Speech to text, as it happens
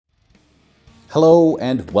Hello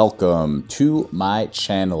and welcome to my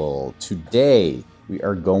channel. Today we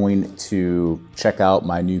are going to check out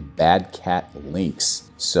my new Bad Cat Lynx.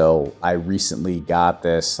 So I recently got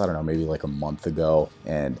this, I don't know, maybe like a month ago,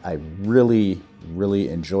 and I really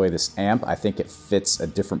enjoy this amp. I think it fits a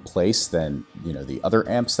different place than, the other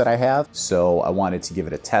amps that I have. So I wanted to give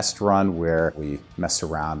it a test run where we mess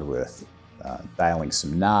around with dialing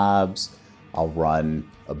some knobs. I'll run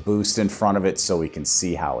a boost in front of it so we can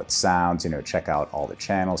see how it sounds, check out all the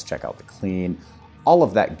channels, check out the clean, all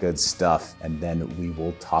of that good stuff, and then we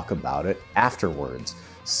will talk about it afterwards.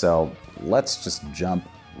 So let's just jump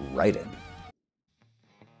right in.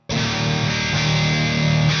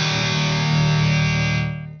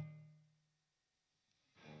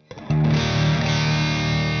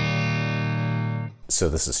 So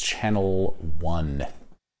this is channel 1,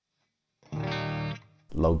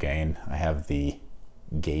 low gain. I have the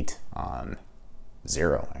gate on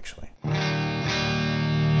 0 actually.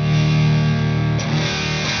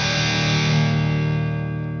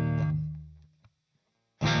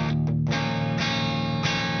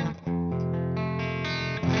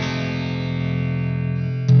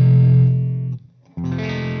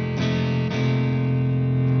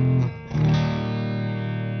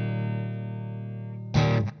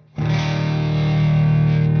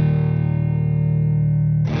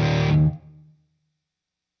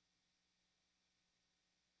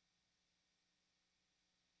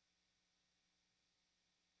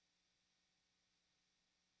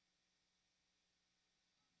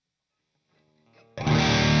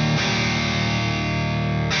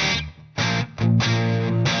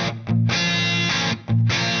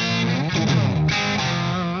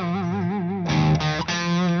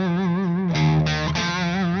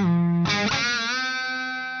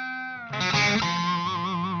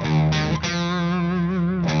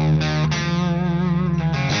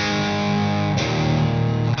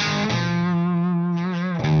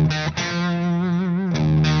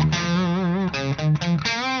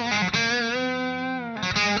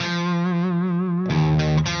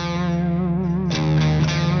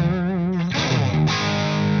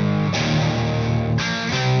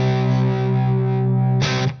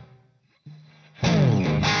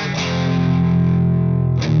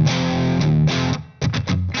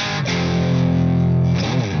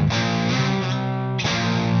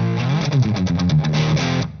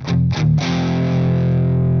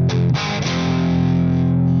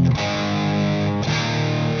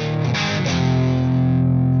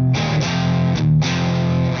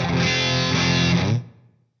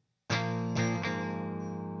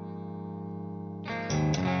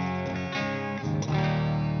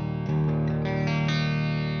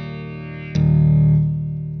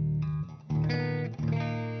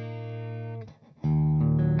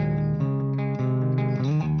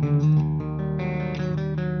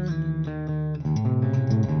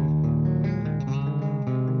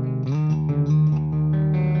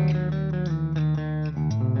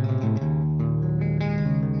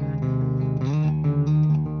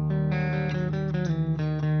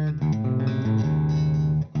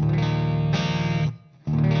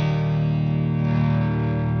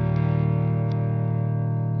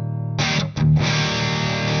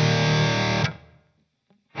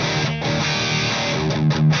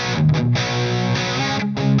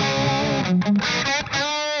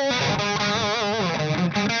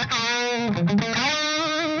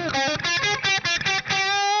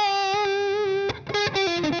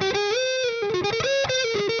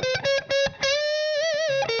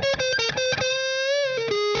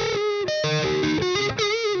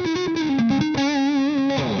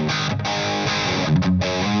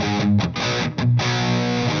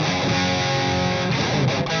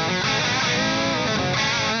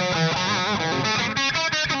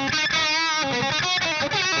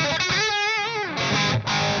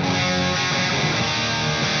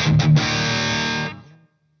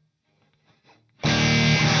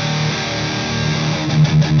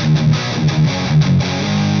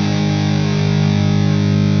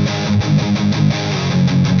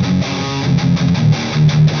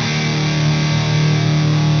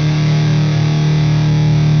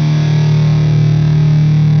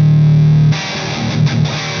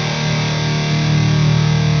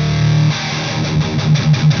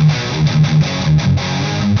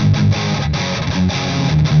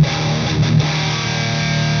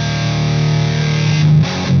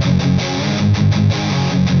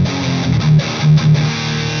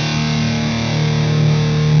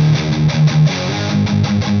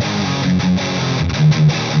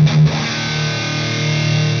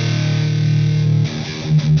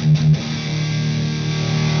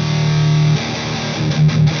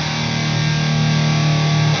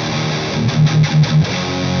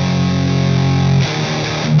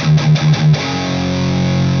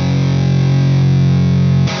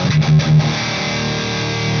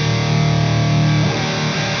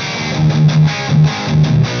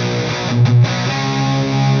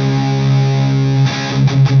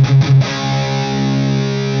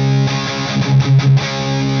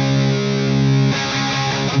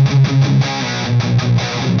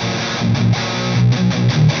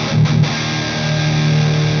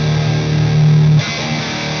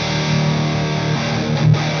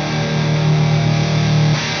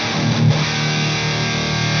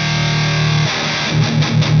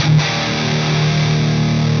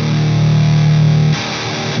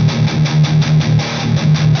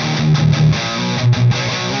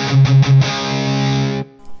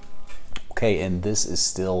 Okay, and this is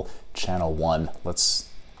still channel 1. Let's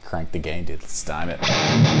crank the gain, dude. Let's dime it.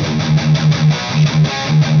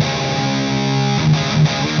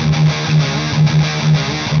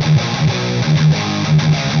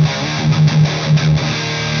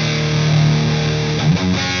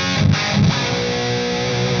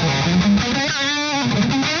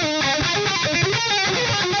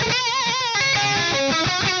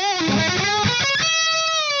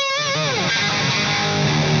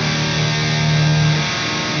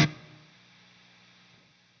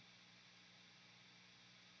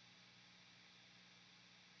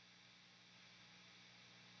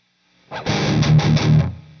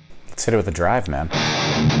 Let's hit it with a drive, man.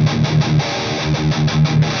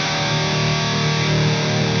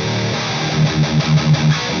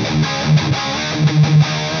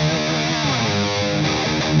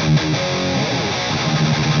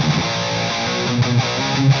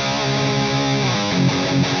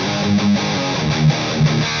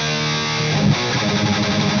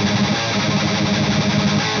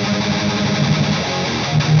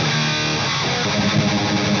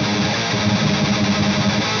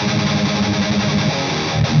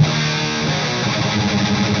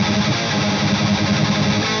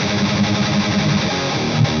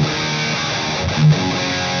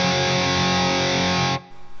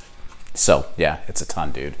 So, yeah, it's a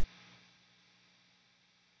ton, dude.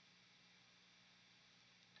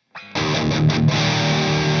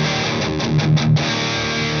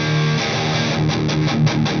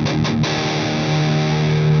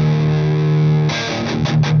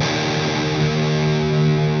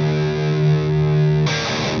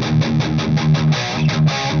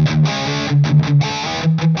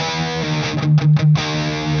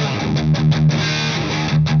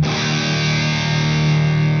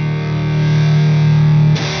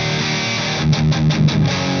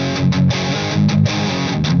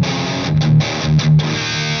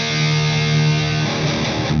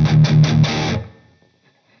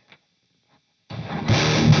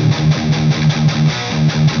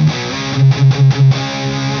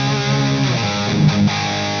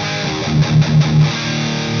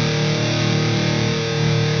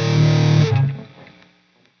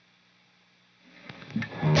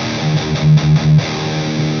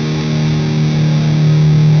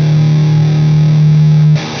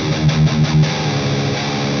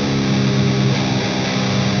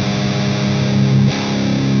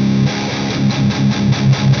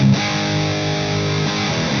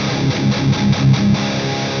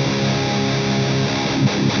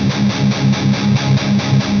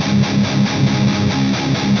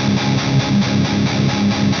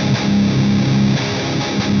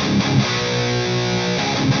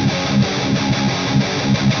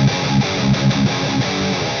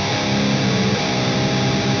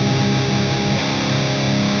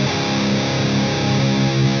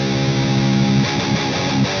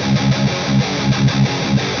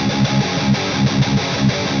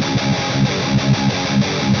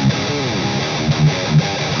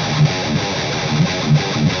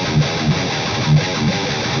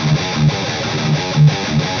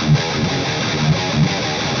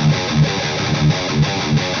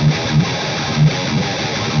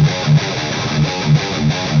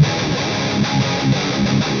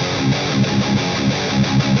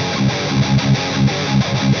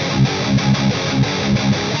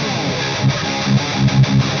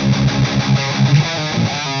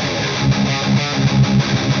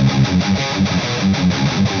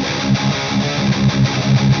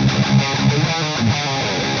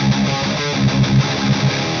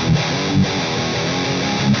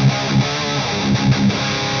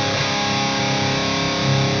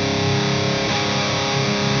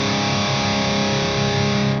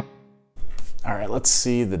 All right, let's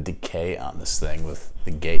see the decay on this thing with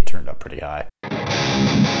the gate turned up pretty high.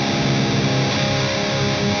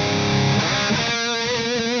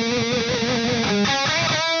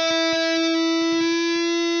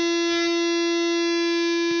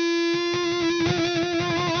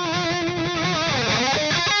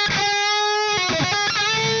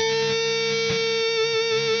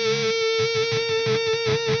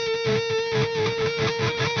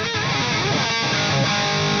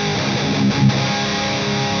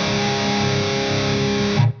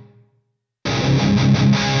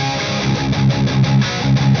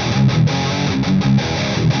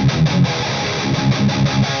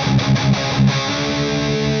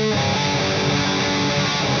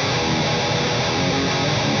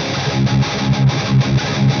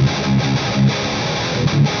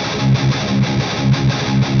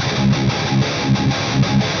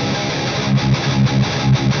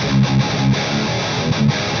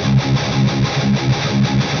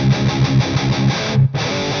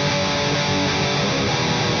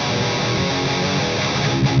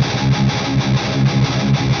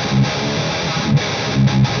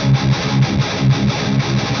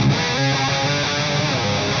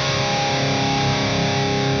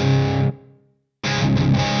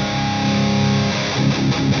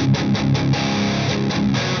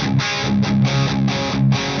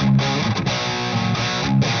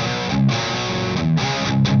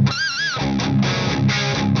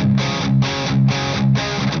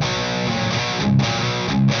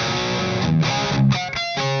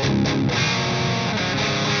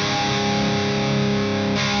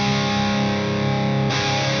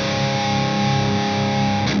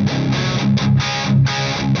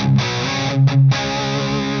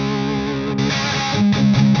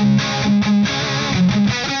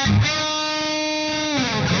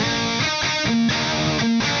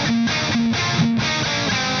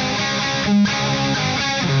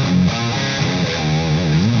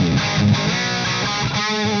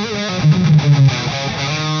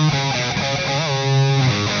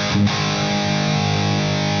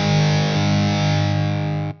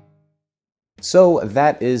 So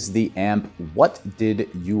that is the amp. What did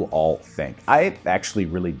you all think? I actually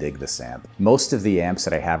really dig this amp. Most of the amps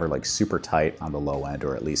that I have are like super tight on the low end,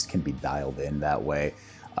 or at least can be dialed in that way.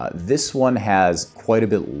 This one has quite a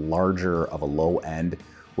bit larger of a low end,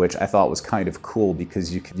 which I thought was kind of cool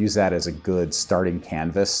because you could use that as a good starting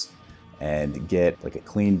canvas and get like a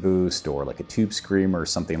clean boost or like a tube screamer or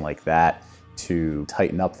something like that to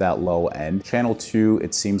tighten up that low end. Channel 2,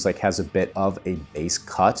 it seems like, has a bit of a bass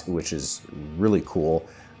cut, which is really cool,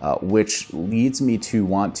 which leads me to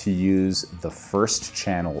want to use the first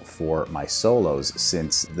channel for my solos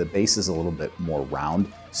since the bass is a little bit more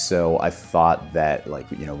round. So I thought that,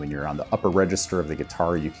 like, you know, when you're on the upper register of the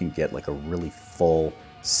guitar, you can get like a really full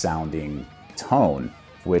sounding tone,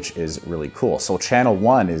 which is really cool. So channel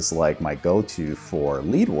 1 is like my go-to for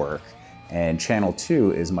lead work, and channel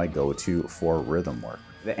 2 is my go-to for rhythm work.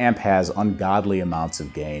 The amp has ungodly amounts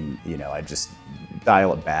of gain. You know, I just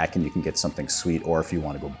dial it back and you can get something sweet, or if you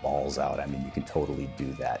want to go balls out, I mean, you can totally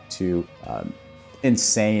do that too.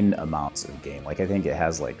 Insane amounts of gain. Like, I think it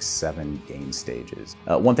has like 7 gain stages.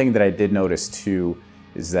 One thing that I did notice too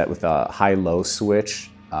is that with a high-low switch,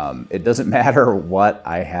 it doesn't matter what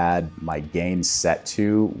I had my gain set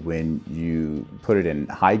to. When you put it in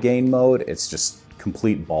high gain mode, it's just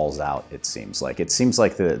complete balls out, it seems like. It seems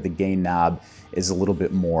like the gain knob is a little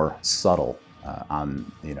bit more subtle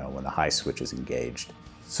on, you know, when the high switch is engaged.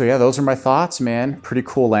 So yeah, those are my thoughts, man. Pretty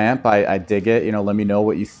cool amp. I dig it. You know, let me know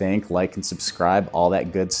what you think. Like and subscribe, all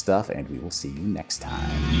that good stuff, and we will see you next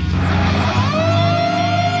time.